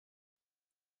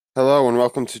Hello and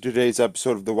welcome to today's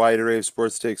episode of the Wide Array of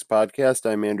Sports Takes podcast.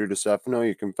 I'm Andrew DeStefano.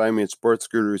 You can find me at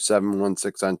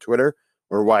SportsGuru716 on Twitter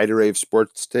or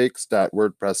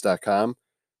widearrayofsportstakes.wordpress.com.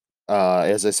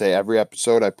 As I say, every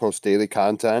episode I post daily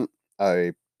content.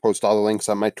 I post all the links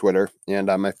on my Twitter and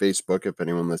on my Facebook if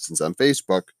anyone listens on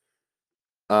Facebook.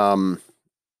 Um,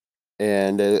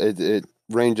 and it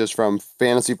ranges from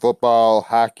fantasy football,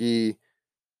 hockey,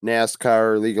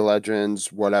 NASCAR, League of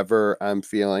Legends, whatever I'm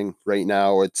feeling right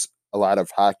now. It's a lot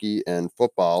of hockey and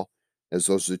football, as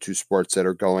those are the two sports that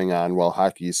are going on while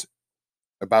hockey's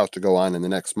about to go on in the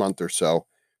next month or so.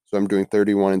 So I'm doing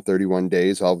 31 and 31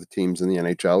 days, all the teams in the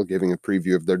NHL, giving a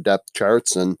preview of their depth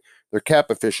charts and their cap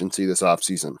efficiency this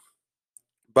offseason.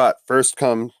 But first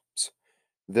comes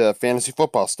the fantasy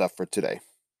football stuff for today.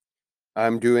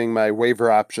 I'm doing my waiver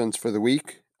options for the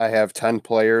week. I have 10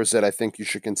 players that I think you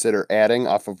should consider adding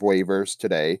off of waivers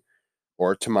today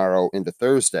or tomorrow into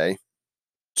Thursday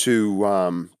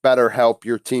to better help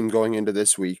your team going into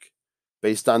this week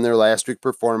based on their last week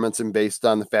performance and based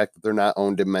on the fact that they're not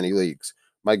owned in many leagues.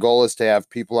 My goal is to have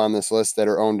people on this list that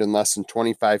are owned in less than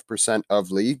 25%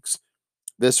 of leagues.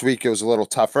 This week it was a little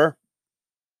tougher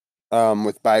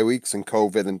with bye weeks and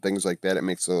COVID and things like that. It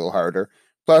makes it a little harder.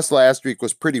 Plus, last week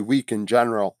was pretty weak in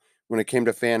general when it came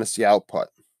to fantasy output.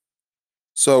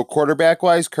 So, quarterback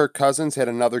wise, Kirk Cousins had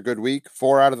another good week.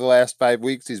 4 out of the last 5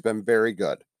 weeks, he's been very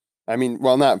good. I mean,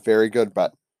 well, not very good,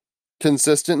 but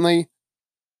consistently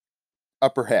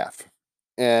upper half.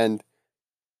 And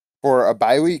for a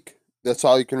bye week, that's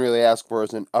all you can really ask for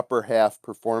is an upper half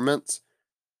performance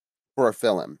for a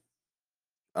fill in.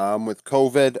 With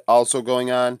COVID also going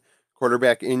on,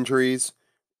 quarterback injuries,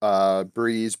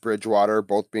 Breeze, Bridgewater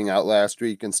both being out last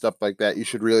week and stuff like that, you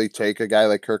should really take a guy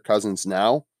like Kirk Cousins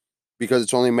now because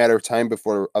it's only a matter of time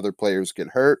before other players get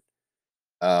hurt.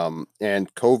 And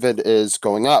COVID is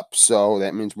going up. So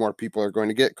that means more people are going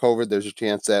to get COVID. There's a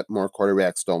chance that more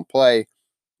quarterbacks don't play.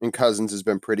 And Cousins has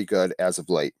been pretty good as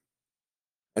of late.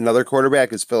 Another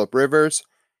quarterback is Philip Rivers,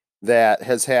 that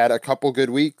has had a couple good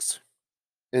weeks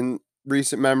in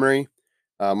recent memory.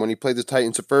 When he played the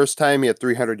Titans the first time, he had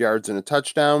 300 yards and a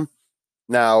touchdown.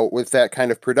 Now, with that kind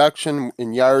of production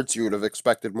in yards, you would have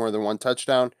expected more than one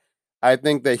touchdown. I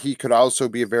think that he could also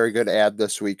be a very good ad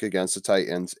this week against the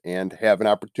Titans and have an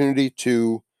opportunity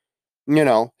to,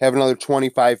 have another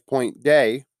 25-point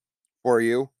day for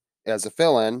you as a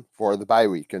fill in for the bye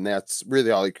week. And that's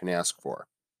really all you can ask for.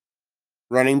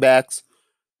 Running backs,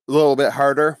 a little bit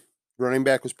harder. Running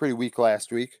back was pretty weak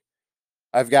last week.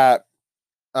 I've got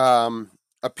a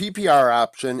PPR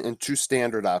option and two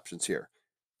standard options here.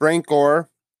 Frank Gore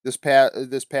this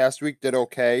past week did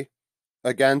okay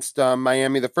against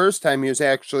Miami. The first time he was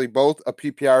actually both a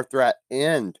PPR threat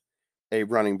and a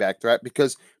running back threat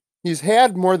because he's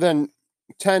had more than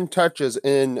 10 touches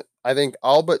in, I think,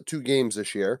 all but 2 games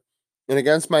this year. And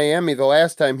against Miami, the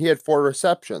last time he had 4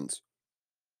 receptions.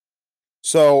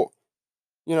 So,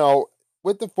 you know,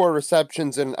 with the 4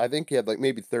 receptions, and I think he had like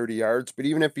maybe 30 yards, but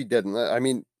even if he didn't, I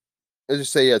mean, let's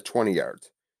just say he had 20 yards.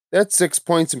 That's 6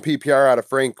 points in PPR out of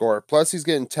Frank Gore. Plus, he's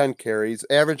getting 10 carries,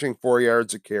 averaging 4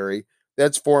 yards a carry.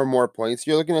 That's 4 more points.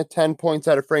 You're looking at 10 points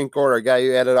out of Frank Gore, a guy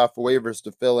you added off of waivers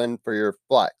to fill in for your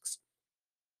flex.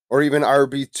 Or even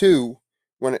RB2.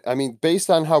 Based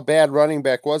on how bad running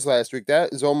back was last week,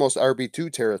 that is almost RB2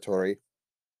 territory.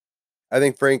 I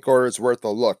think Frank Gore is worth a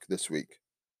look this week.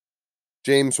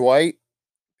 James White,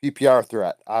 PPR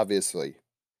threat, obviously.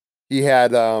 He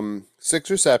had 6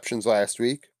 receptions last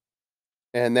week.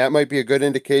 And that might be a good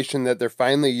indication that they're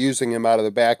finally using him out of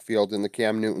the backfield in the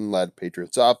Cam Newton led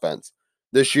Patriots offense.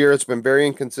 This year, it's been very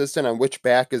inconsistent on which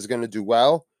back is going to do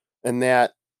well, and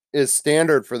that is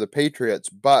standard for the Patriots.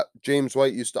 But James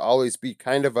White used to always be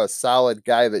kind of a solid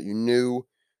guy that you knew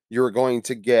you were going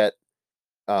to get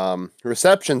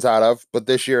receptions out of, but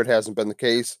this year it hasn't been the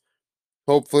case.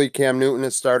 Hopefully, Cam Newton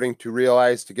is starting to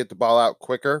realize to get the ball out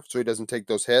quicker so he doesn't take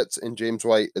those hits, and James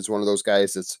White is one of those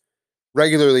guys that's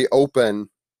regularly open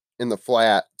in the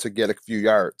flat to get a few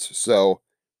yards. So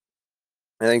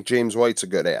I think James White's a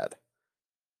good ad.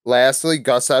 Lastly,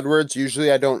 Gus Edwards.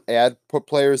 Usually I don't put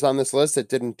players on this list that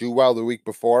didn't do well the week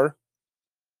before.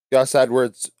 Gus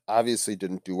Edwards obviously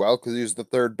didn't do well because he was the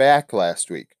third back last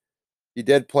week. He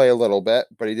did play a little bit,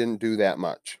 but he didn't do that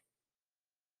much.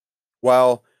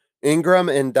 While Ingram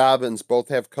and Dobbins both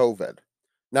have COVID.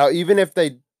 Now, even if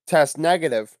they test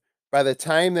negative, by the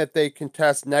time that they can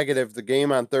test negative, the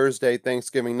game on Thursday,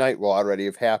 Thanksgiving night, will already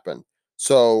have happened.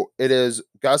 So it is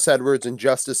Gus Edwards and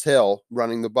Justice Hill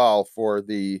running the ball for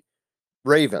the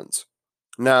Ravens.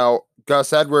 Now,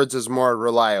 Gus Edwards is more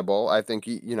reliable. I think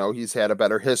he's had a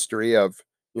better history of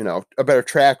a better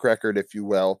track record, if you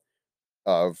will,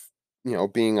 of,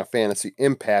 being a fantasy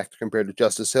impact compared to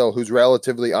Justice Hill, who's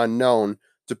relatively unknown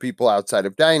to people outside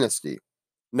of Dynasty.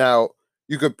 Now,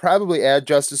 you could probably add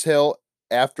Justice Hill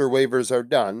after waivers are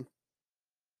done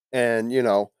and,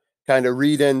 kind of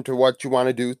read into what you want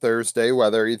to do Thursday,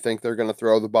 whether you think they're going to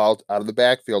throw the ball out of the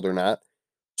backfield or not,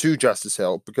 to Justice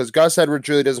Hill, because Gus Edwards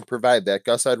really doesn't provide that.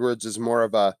 Gus Edwards is more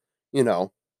of a,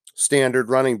 standard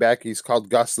running back. He's called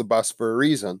Gus the Bus for a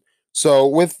reason. So,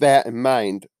 with that in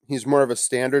mind, he's more of a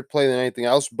standard play than anything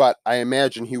else, but I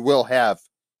imagine he will have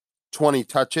 20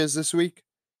 touches this week.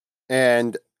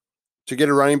 And to get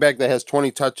a running back that has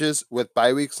 20 touches with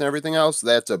bye weeks and everything else,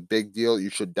 that's a big deal. You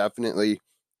should definitely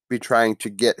be trying to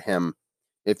get him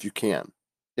if you can.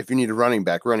 If you need a running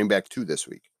back two this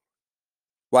week.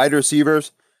 Wide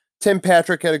receivers, Tim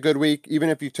Patrick had a good week. Even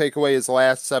if you take away his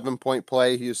last 7-point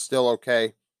play, he is still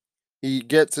okay. He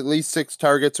gets at least 6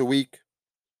 targets a week.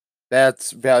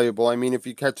 That's valuable. I mean, if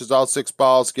he catches all 6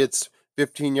 balls, gets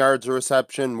 15 yards a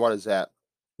reception, what is that?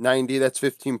 90, that's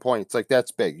 15 points. Like,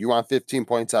 that's big. You want 15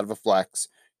 points out of a flex.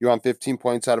 You want 15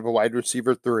 points out of a wide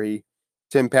receiver 3.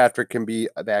 Tim Patrick can be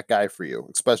that guy for you,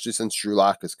 especially since Drew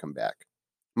Lock has come back.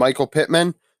 Michael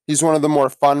Pittman, he's one of the more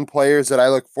fun players that I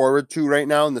look forward to right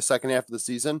now in the second half of the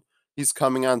season. He's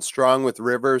coming on strong with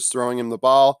Rivers throwing him the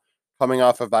ball, coming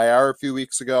off of IR a few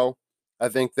weeks ago. I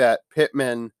think that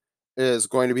Pittman is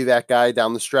going to be that guy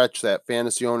down the stretch that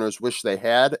fantasy owners wish they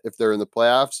had if they're in the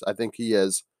playoffs. I think he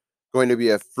is going to be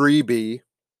a freebie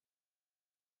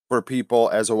for people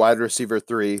as a wide receiver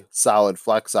 3 solid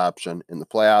flex option in the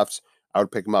playoffs. I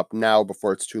would pick him up now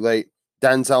before it's too late.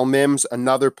 Denzel Mims,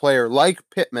 another player like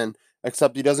Pittman,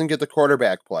 except he doesn't get the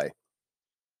quarterback play.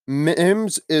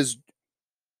 Mims is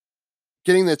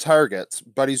getting the targets,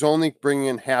 but he's only bringing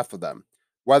in half of them.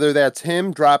 Whether that's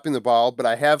him dropping the ball, but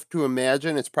I have to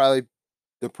imagine it's probably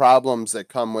the problems that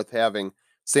come with having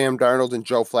Sam Darnold and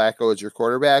Joe Flacco as your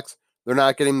quarterbacks. They're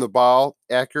not getting the ball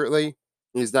accurately.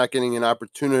 He's not getting an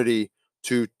opportunity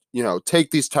to,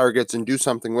 take these targets and do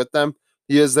something with them.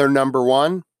 He is their number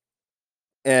one.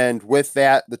 And with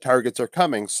that, the targets are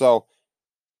coming. So,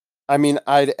 I mean,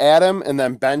 I'd add him and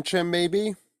then bench him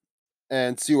maybe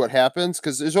and see what happens,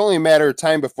 because there's only a matter of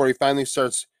time before he finally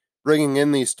starts bringing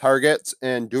in these targets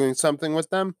and doing something with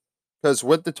them. Because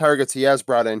with the targets he has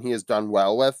brought in, he has done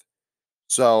well with.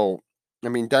 So, I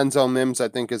mean, Denzel Mims, I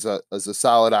think, is a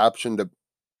solid option to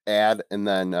add and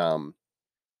then,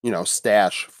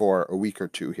 stash for a week or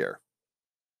two here.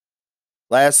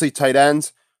 Lastly, tight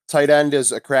ends. Tight end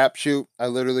is a crapshoot. I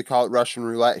literally call it Russian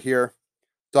roulette here.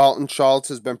 Dalton Schultz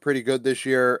has been pretty good this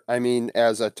year. I mean,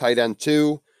 as a tight end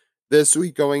 2. This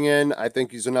week going in, I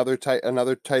think he's another tight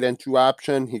end 2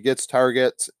 option. He gets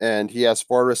targets and he has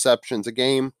 4 receptions a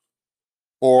game.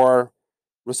 4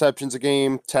 receptions a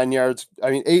game, 10 yards.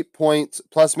 I mean, 8 points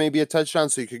plus maybe a touchdown,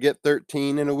 so you could get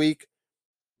 13 in a week.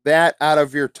 That out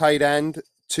of your tight end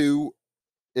 2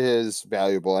 is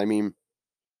valuable. I mean,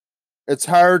 it's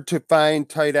hard to find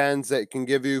tight ends that can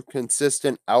give you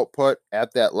consistent output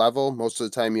at that level. Most of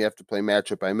the time, you have to play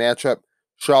matchup by matchup.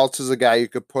 Schultz is a guy you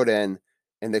could put in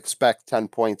and expect 10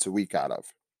 points a week out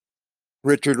of.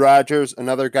 Richard Rodgers,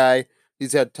 another guy.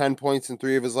 He's had 10 points in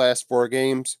 3 of his last 4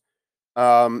 games.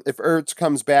 If Ertz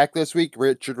comes back this week,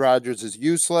 Richard Rodgers is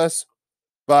useless.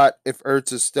 But if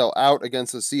Ertz is still out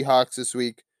against the Seahawks this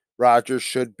week, Rodgers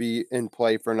should be in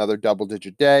play for another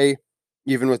double-digit day,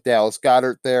 even with Dallas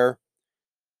Goedert there.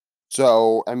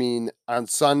 So, I mean, on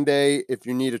Sunday, if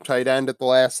you need a tight end at the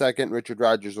last second, Richard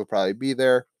Rodgers will probably be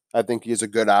there. I think he's a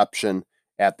good option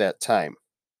at that time.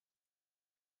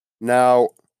 Now,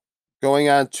 going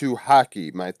on to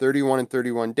hockey, my 31 and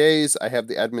 31 days, I have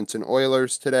the Edmonton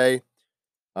Oilers today.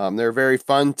 They're a very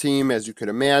fun team, as you could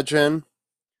imagine,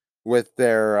 with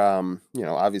their,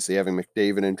 obviously having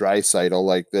McDavid and Draisaitl.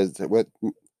 Like,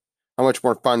 how much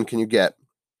more fun can you get?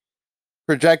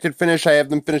 Projected finish, I have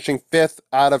them finishing 5th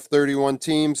out of 31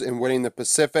 teams and winning the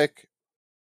Pacific.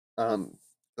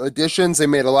 Additions, they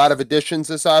made a lot of additions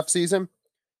this offseason.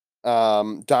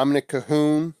 Dominic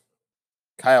Cahoon,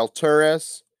 Kyle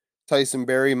Turris, Tyson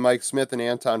Berry, Mike Smith, and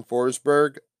Anton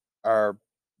Forsberg are,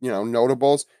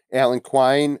 notables. Alan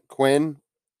Quinn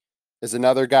is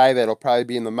another guy that'll probably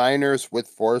be in the minors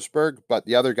with Forsberg, but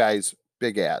the other guy's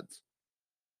big ads.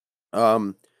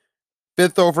 5th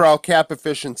overall cap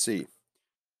efficiency.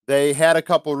 They had a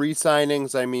couple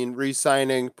re-signings. I mean,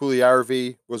 re-signing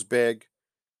Puljujarvi was big.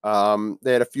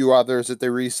 They had a few others that they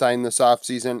re-signed this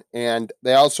offseason, and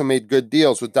they also made good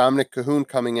deals with Dominic Cahoon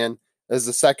coming in as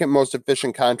the second most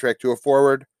efficient contract to a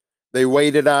forward. They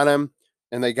waited on him,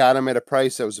 and they got him at a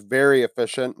price that was very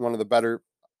efficient, one of the better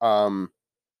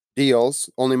deals.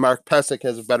 Only Mark Pesic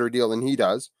has a better deal than he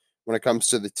does when it comes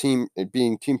to the team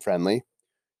being team friendly.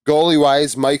 Goalie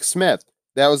wise, Mike Smith.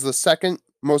 That was the second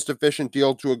most efficient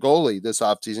deal to a goalie this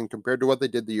offseason compared to what they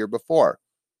did the year before.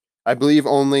 I believe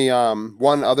only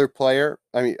one other player.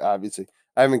 I mean, obviously,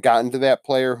 I haven't gotten to that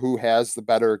player who has the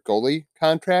better goalie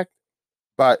contract,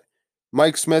 but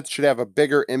Mike Smith should have a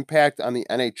bigger impact on the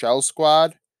NHL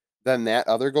squad than that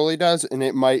other goalie does. And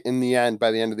it might, in the end, by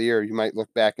the end of the year, you might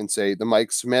look back and say the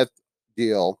Mike Smith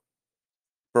deal,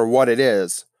 for what it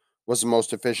is, was the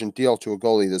most efficient deal to a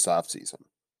goalie this offseason.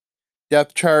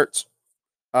 Depth charts.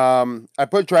 I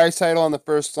put Draisaitl on the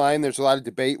first line. There's a lot of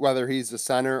debate whether he's a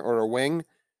center or a wing.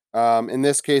 In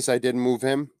this case, I did move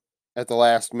him at the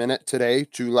last minute today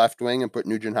to left wing and put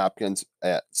Nugent Hopkins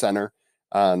at center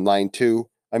on line 2.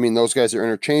 I mean, those guys are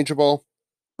interchangeable,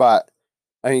 but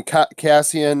I mean,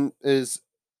 Kassian is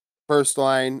first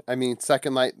line. I mean,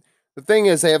 second line. The thing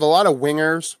is, they have a lot of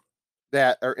wingers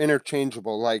that are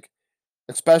interchangeable, like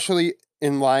especially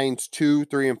in lines 2,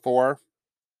 3, and 4,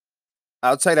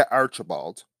 outside of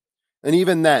Archibald. And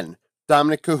even then,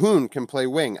 Dominic Cahoon can play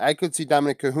wing. I could see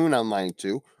Dominic Cahoon on line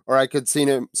 2, or I could see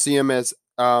him as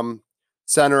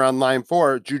center on line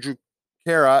 4. Juju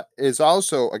Kara is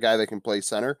also a guy that can play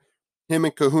center. Him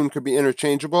and Cahoon could be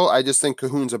interchangeable. I just think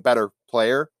Cahoon's a better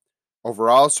player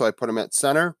overall, so I put him at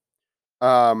center.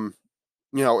 Um,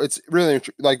 it's really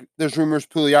like there's rumors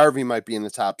Puljujärvi might be in the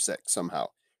top 6 somehow,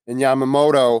 and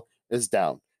Yamamoto is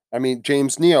down. I mean,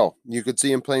 James Neal, you could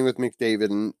see him playing with McDavid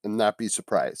and not be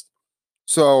surprised.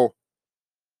 So,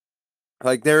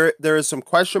 like there is some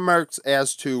question marks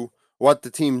as to what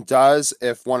the team does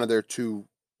if one of their two,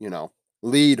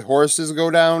 lead horses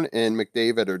go down in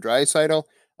McDavid or Draisaitl.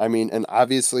 I mean, and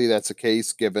obviously that's the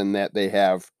case given that they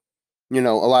have, a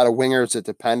lot of wingers that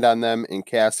depend on them in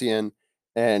Kassian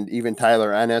and even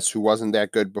Tyler Ennis, who wasn't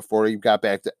that good before he got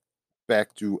back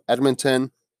to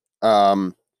Edmonton.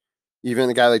 Um, Even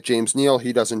a guy like James Neal,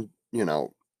 he doesn't,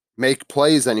 make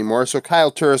plays anymore. So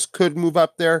Kyle Turris could move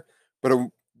up there, but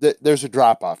there's a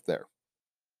drop off there.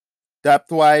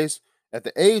 Depth wise, at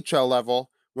the AHL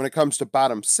level, when it comes to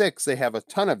bottom 6, they have a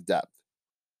ton of depth.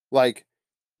 Like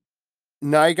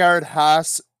Nygaard,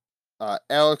 Haas,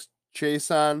 Alex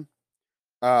Chiasson,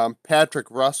 Patrick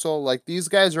Russell. Like these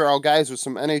guys are all guys with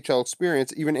some NHL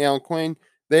experience. Even Alan Quinn,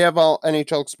 they have all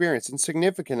NHL experience and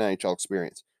significant NHL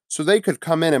experience. So they could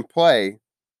come in and play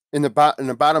in the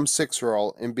bottom 6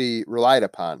 role and be relied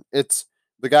upon. It's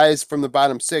the guys from the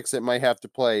bottom 6 that might have to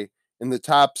play in the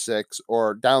top 6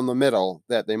 or down the middle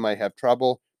that they might have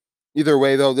trouble. Either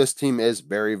way, though, this team is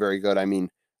very, very good. I mean,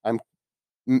 I'm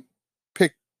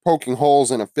poking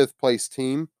holes in a 5th place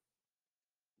team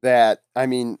that, I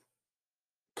mean,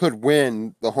 could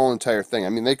win the whole entire thing. I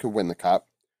mean, they could win the cup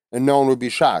and no one would be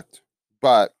shocked.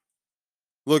 But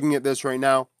looking at this right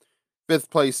now, 5th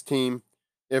place team,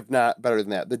 if not better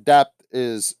than that. The depth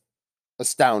is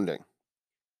astounding.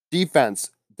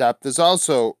 Defense depth is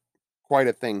also quite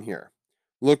a thing here.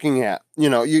 Looking at,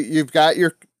 you've got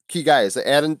your key guys.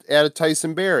 Added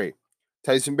Tyson Barrie.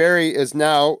 Tyson Barrie is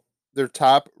now their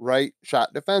top right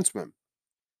shot defenseman.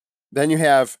 Then you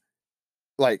have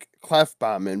like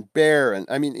Clefbaum and Bear, and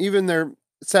I mean even their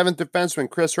 7th defenseman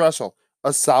Chris Russell,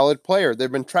 a solid player.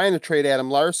 They've been trying to trade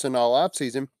Adam Larson all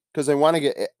offseason because they want to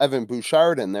get Evan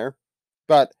Bouchard in there,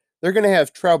 but they're going to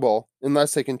have trouble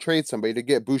unless they can trade somebody to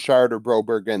get Bouchard or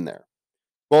Broberg in there.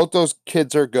 Both those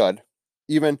kids are good.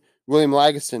 Even William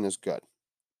Lagesson is good,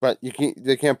 but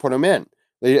they can't put him in.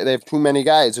 They have too many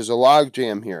guys. There's a log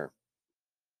jam here,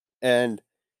 and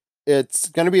it's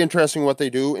going to be interesting what they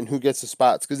do and who gets the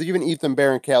spots because even Ethan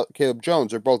Bear and Caleb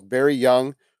Jones are both very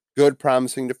young, good,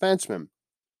 promising defensemen.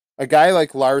 A guy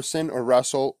like Larson or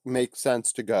Russell makes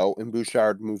sense to go, and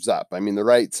Bouchard moves up. I mean, the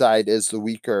right side is the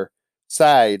weaker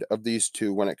side of these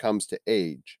two when it comes to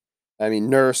age. I mean,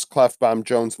 Nurse, Clefbaum,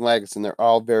 Jones, and Lagesson, they're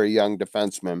all very young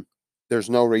defensemen. There's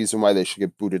no reason why they should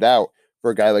get booted out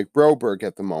for a guy like Broberg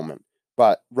at the moment.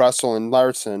 But Russell and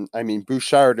Larson, I mean,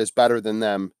 Bouchard is better than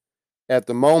them at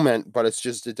the moment, but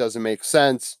it doesn't make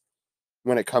sense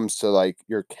when it comes to like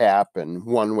your cap and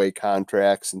one-way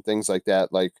contracts and things like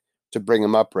that, like to bring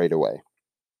them up right away,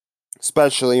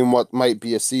 especially in what might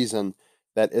be a season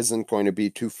that isn't going to be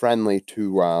too friendly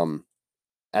to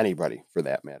anybody for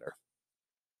that matter.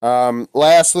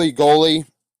 Lastly, goalie.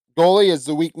 Goalie is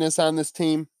the weakness on this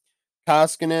team.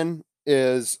 Koskinen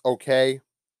is okay.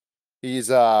 He's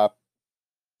a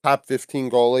top 15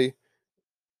 goalie.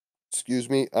 Excuse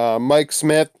me. Mike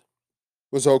Smith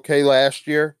was okay last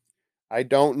year. I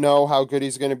don't know how good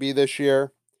he's going to be this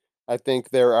year. I think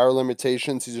there are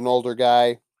limitations. He's an older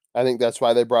guy. I think that's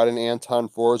why they brought in Anton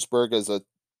Forsberg as a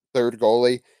third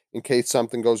goalie. in case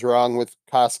something goes wrong with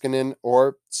Koskinen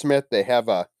or Smith. They have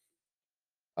a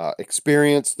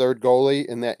experienced third goalie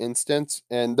in that instance,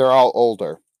 and they're all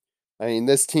older. I mean,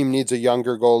 this team needs a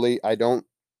younger goalie. I don't,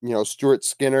 Stuart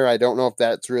Skinner, I don't know if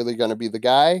that's really going to be the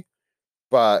guy,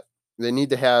 but they need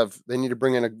to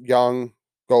bring in a young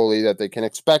goalie that they can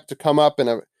expect to come up in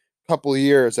a couple of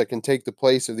years that can take the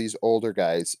place of these older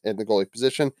guys in the goalie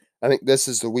position. I think this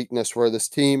is the weakness for this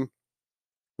team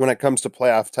when it comes to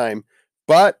playoff time.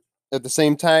 But at the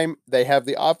same time, they have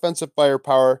the offensive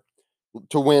firepower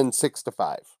to win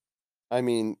 6-5. I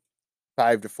mean,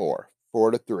 5-4,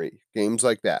 4-3, games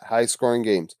like that, high scoring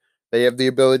games. They have the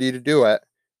ability to do it.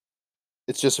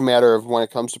 It's just a matter of when it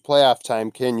comes to playoff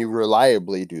time, can you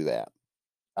reliably do that?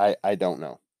 I don't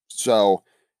know. So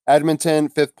Edmonton,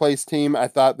 fifth place team, I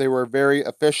thought they were very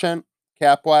efficient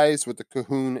cap wise with the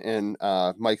Cahoon and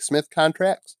Mike Smith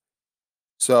contracts.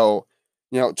 So,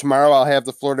 tomorrow I'll have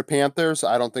the Florida Panthers.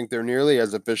 I don't think they're nearly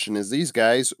as efficient as these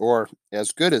guys or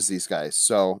as good as these guys.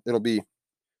 So it'll be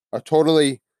a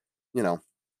totally,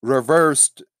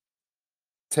 reversed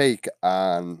take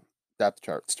on depth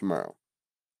charts tomorrow.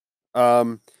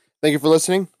 Thank you for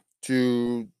listening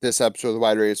to this episode of the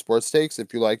Wide Rated Sports Takes.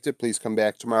 If you liked it, please come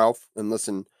back tomorrow and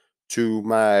listen to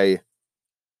my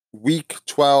Week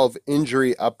 12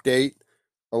 injury update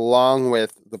along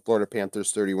with the Florida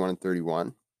Panthers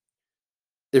 31-31.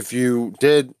 If you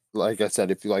did, like I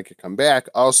said, if you like it, come back.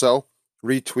 Also,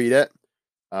 retweet it,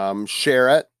 share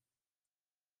it,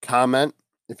 comment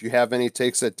if you have any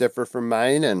takes that differ from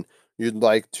mine and you'd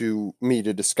like me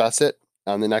to discuss it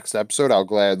on the next episode. I'll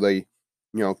gladly,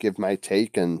 give my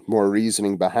take and more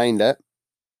reasoning behind it.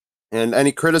 And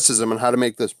any criticism on how to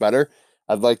make this better,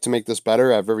 I'd like to make this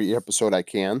better every episode I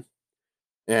can.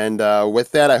 And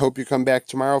with that, I hope you come back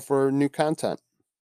tomorrow for new content.